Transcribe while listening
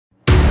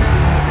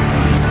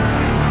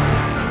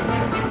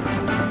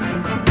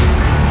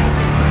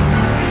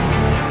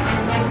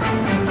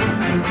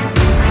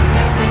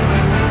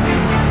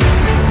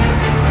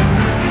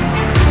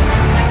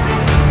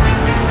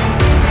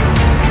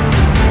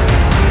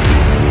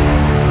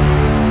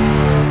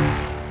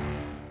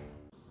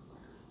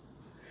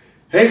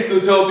Hey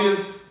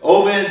Scootopians,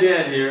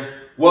 OhManDan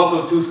here.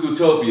 Welcome to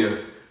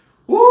Scootopia.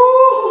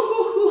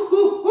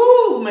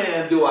 Woo,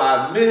 man, do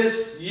I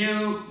miss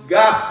you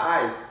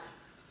guys.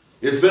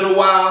 It's been a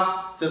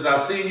while since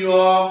I've seen you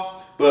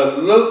all,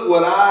 but look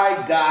what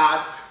I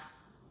got.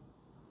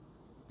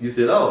 You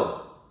said,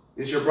 oh,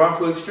 it's your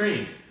Bronco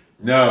Extreme.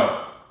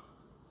 No,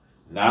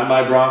 not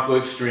my Bronco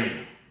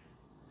Extreme.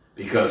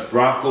 Because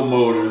Bronco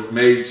Motors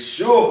made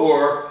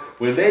sure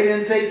when they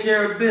didn't take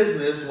care of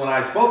business, when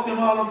I spoke to them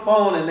on the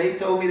phone and they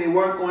told me they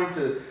weren't going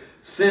to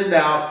send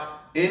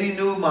out any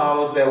new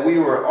models, that we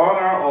were on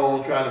our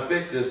own trying to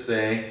fix this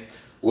thing,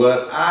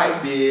 what I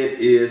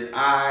did is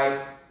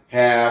I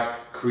have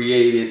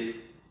created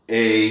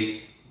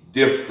a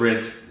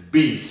different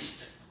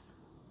beast.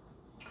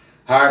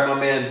 Hired my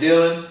man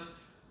Dylan,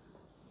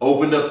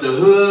 opened up the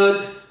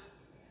hood,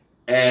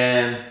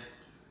 and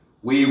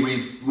we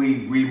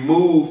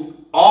removed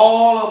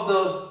all of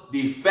the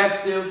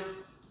defective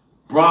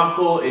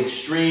Bronco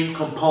Extreme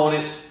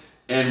components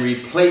and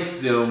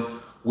replaced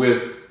them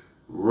with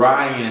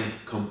RION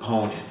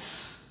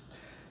components.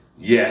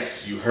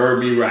 Yes, you heard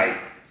me right.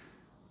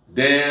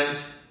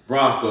 Dan's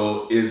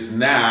Bronco is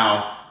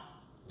now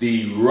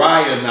the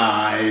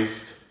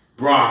RIONized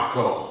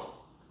Bronco.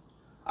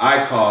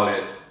 I call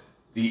it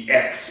the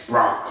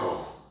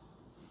X-Bronco.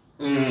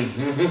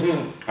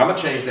 I'm gonna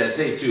change that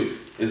tape too.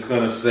 It's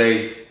gonna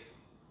say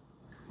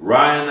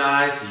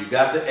RIONized, you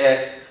got the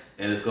X,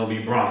 and it's gonna be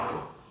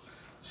Bronco.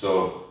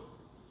 So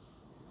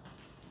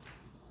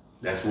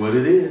that's what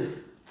it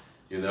is.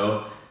 You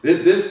know,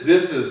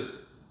 this has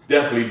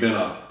definitely been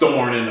a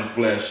thorn in the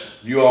flesh.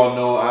 You all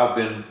know I've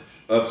been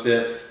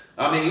upset.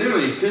 I mean,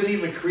 literally couldn't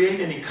even create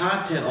any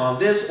content on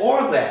this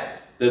or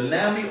that, the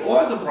NAMI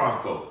or the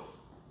Bronco.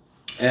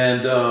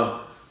 And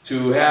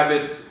to have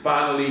it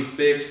finally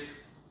fixed,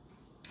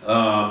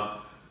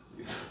 not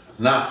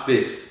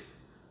fixed,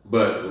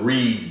 but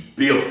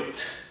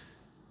rebuilt.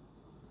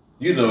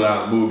 You know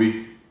that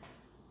movie.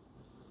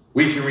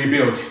 We can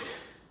rebuild it.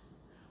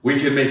 We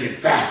can make it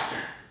faster,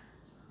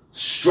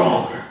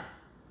 stronger,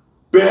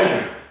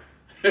 better.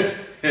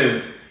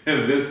 and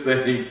this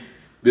thing,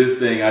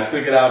 I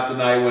took it out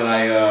tonight when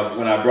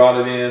I brought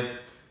it in,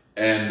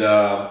 and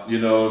you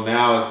know,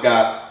 now it's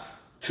got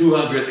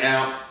 200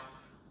 amp,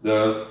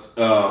 the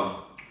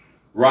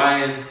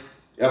RION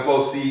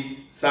FOC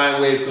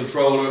sine wave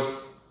controllers.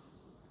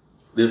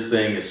 This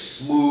thing is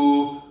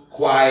smooth,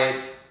 quiet,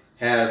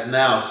 has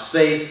now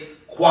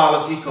safe,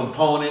 quality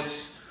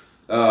components.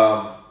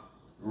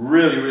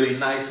 Really, really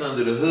nice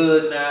under the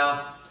hood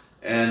now.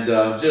 And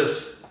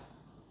just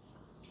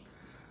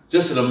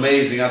an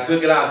amazing. I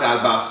took it out, got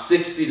about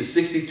 60 to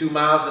 62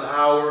 miles an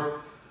hour.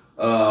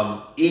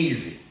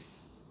 Easy.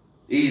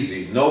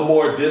 No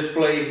more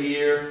display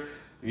here.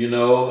 You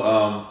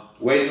know,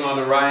 waiting on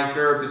the RION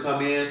curve to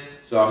come in.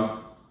 So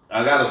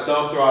I got a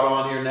thumb throttle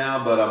on here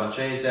now, but I'm gonna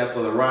change that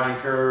for the RION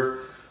curve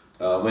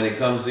when it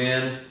comes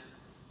in.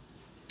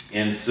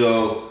 And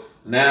so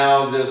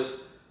now this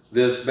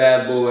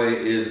bad boy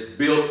is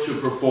built to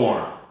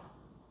perform.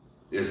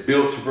 It's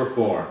built to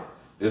perform.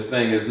 This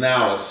thing is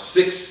now a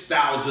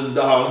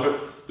 $6,000.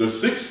 The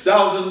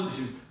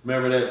 6,000.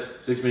 Remember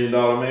that $6 Million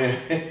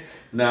Man?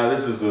 Now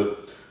this is the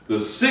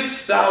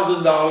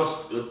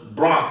 $6,000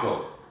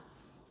 Bronco,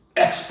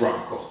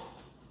 X-Bronco.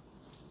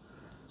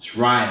 It's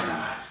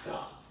RIONized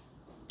though.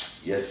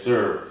 Yes,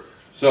 sir.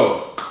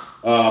 So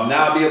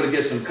now I'll be able to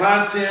get some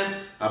content.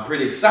 I'm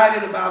pretty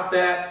excited about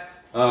that.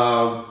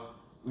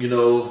 You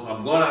know,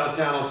 I'm going out of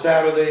town on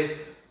Saturday.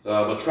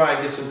 I'll try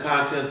and get some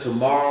content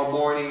tomorrow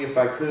morning if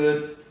I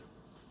could,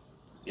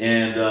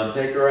 and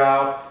take her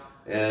out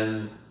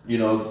and, you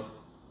know,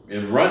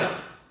 and run it.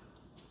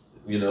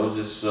 You know,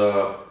 just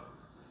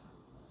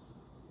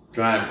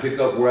try and pick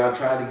up where I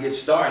tried to get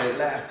started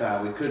last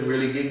time. We couldn't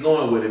really get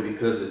going with it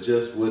because it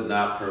just would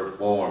not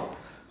perform.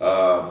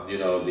 You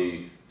know,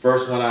 the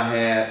first one I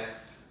had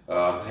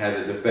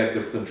a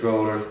defective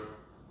controller.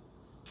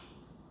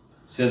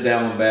 Sent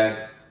that one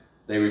back.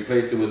 They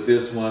replaced it with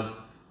this one.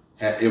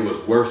 It was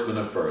worse than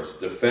the first.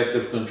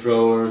 Defective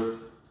controllers,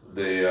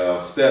 the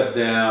step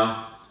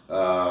down,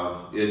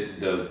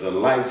 the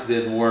lights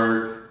didn't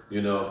work.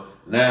 You know,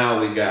 now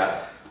we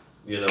got,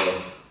 you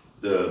know,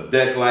 the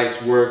deck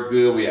lights work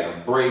good. We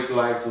have brake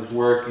lights is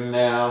working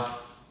now,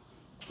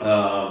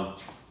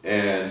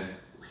 and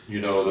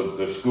you know,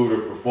 the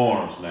scooter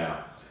performs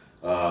now.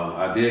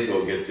 I did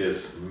go get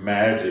this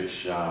Magic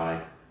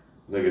Shine.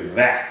 Look at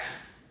that.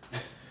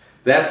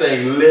 That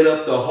thing lit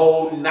up the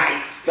whole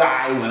night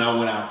sky when I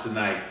went out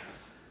tonight.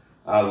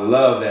 I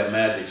love that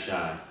Magic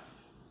Shine.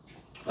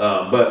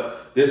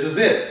 But this is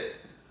it.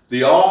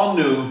 The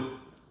all-new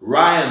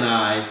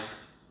RIONized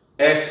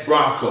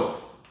X-Bronco.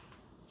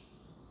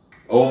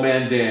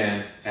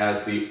 OhManDan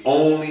has the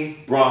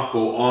only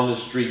Bronco on the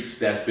streets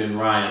that's been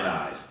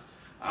RIONized.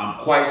 I'm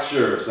quite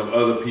sure some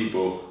other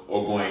people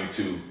are going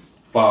to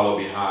follow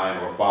behind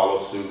or follow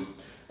suit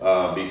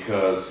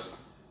because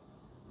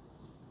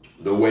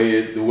the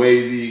way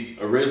the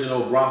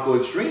original Bronco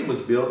Extreme was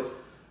built,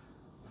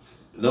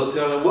 no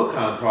telling what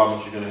kind of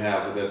problems you're going to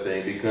have with that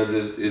thing, because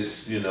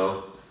it's, you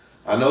know,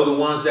 I know the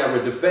ones that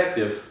were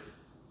defective,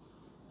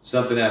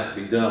 something has to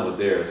be done with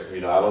theirs.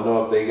 You know, I don't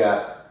know if they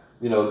got,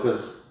 you know,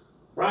 because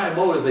RION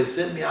Motors, they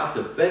sent me out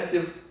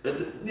defective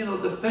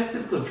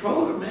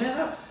controller,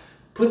 man. I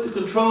put the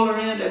controller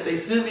in that they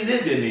sent me,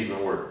 it didn't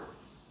even work.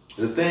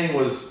 The thing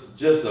was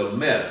just a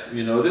mess.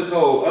 You know, this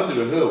whole under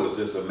the hood was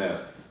just a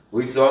mess.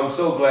 So I'm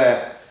so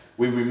glad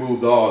we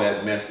removed all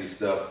that messy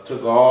stuff,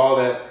 took all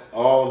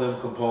of them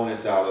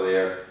components out of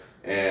there,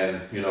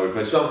 and, you know,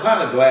 replaced. So I'm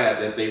kind of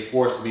glad that they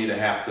forced me to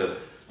have to,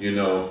 you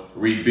know,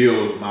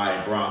 rebuild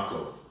my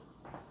Bronco.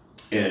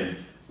 And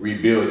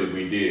rebuild it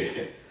we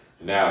did.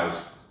 Now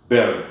it's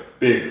better,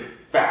 bigger,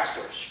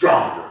 faster,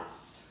 stronger.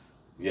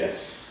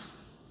 Yes.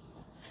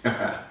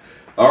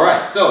 All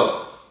right,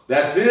 so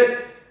that's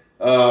it.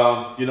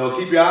 You know,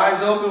 keep your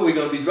eyes open. We're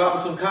going to be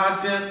dropping some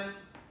content.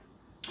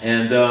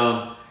 And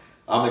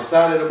I'm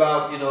excited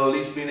about, you know, at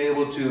least being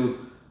able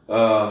to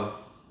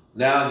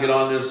now get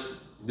on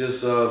this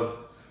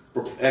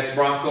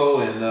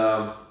X-Bronco and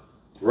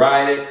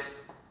ride it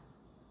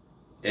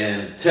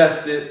and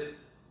test it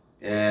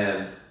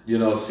and, you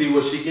know, see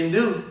what she can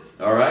do.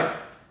 All right.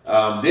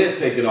 Did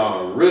take it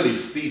on a really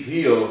steep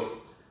hill.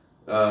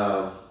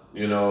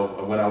 You know,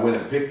 when I went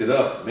and picked it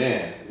up,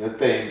 man, that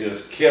thing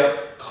just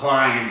kept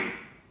climbing.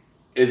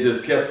 It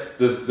just kept,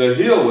 the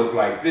hill was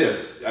like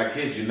this, I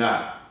kid you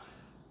not.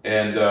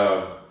 And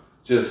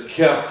just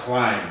kept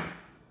climbing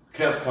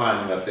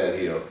up that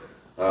hill.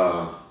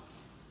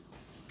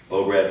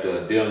 Over at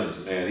Dillon's,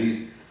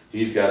 man,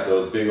 he's got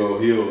those big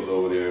old hills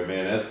over there,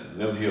 man.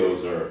 Them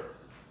hills are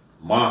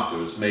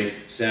monsters. Make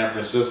San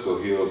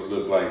Francisco hills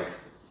look like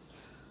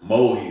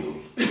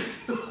molehills.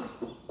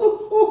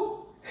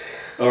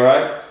 All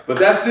right, but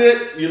that's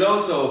it, you know.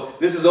 So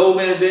this is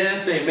OhManDan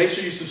saying, make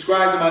sure you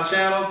subscribe to my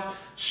channel,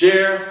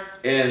 share,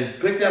 and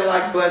click that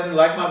like button,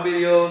 like my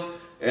videos,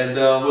 and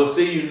we'll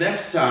see you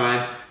next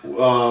time.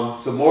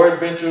 Some more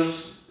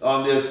adventures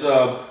on this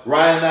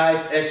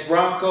RIONized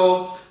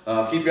X-Bronco.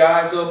 Keep your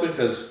eyes open,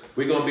 because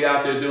we're gonna be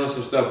out there doing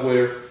some stuff with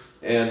her,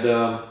 and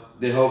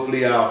then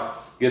hopefully I'll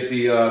get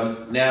the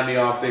NAMI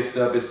all fixed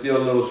up. It's still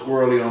a little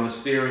squirrely on the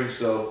steering,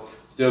 so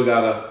still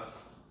gotta,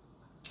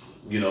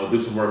 you know, do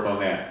some work on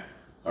that.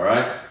 All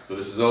right, so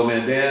this is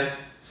OhManDan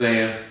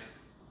saying,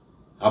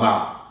 I'm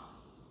out.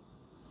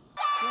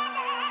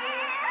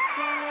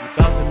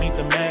 About to meet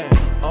the man,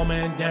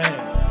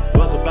 OhManDan.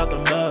 Was about the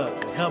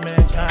mug to help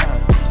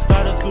mankind.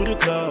 Start a scooter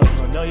club,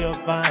 I know you're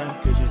fine,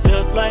 cause you're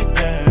just like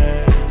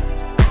that.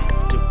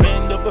 You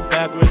bend over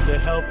backwards to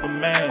help a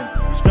man.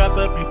 You strap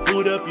up, you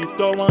boot up, you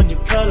throw on your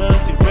colors.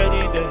 Get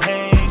ready to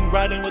hang,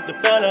 riding with the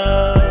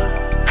fellas.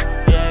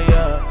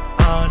 Yeah,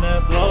 on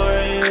a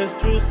glorious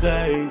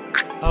crusade.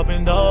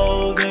 Helping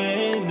those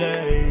in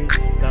need,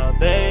 now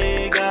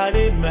they got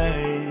it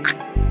made.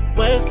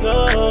 West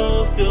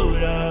Coast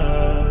scooter.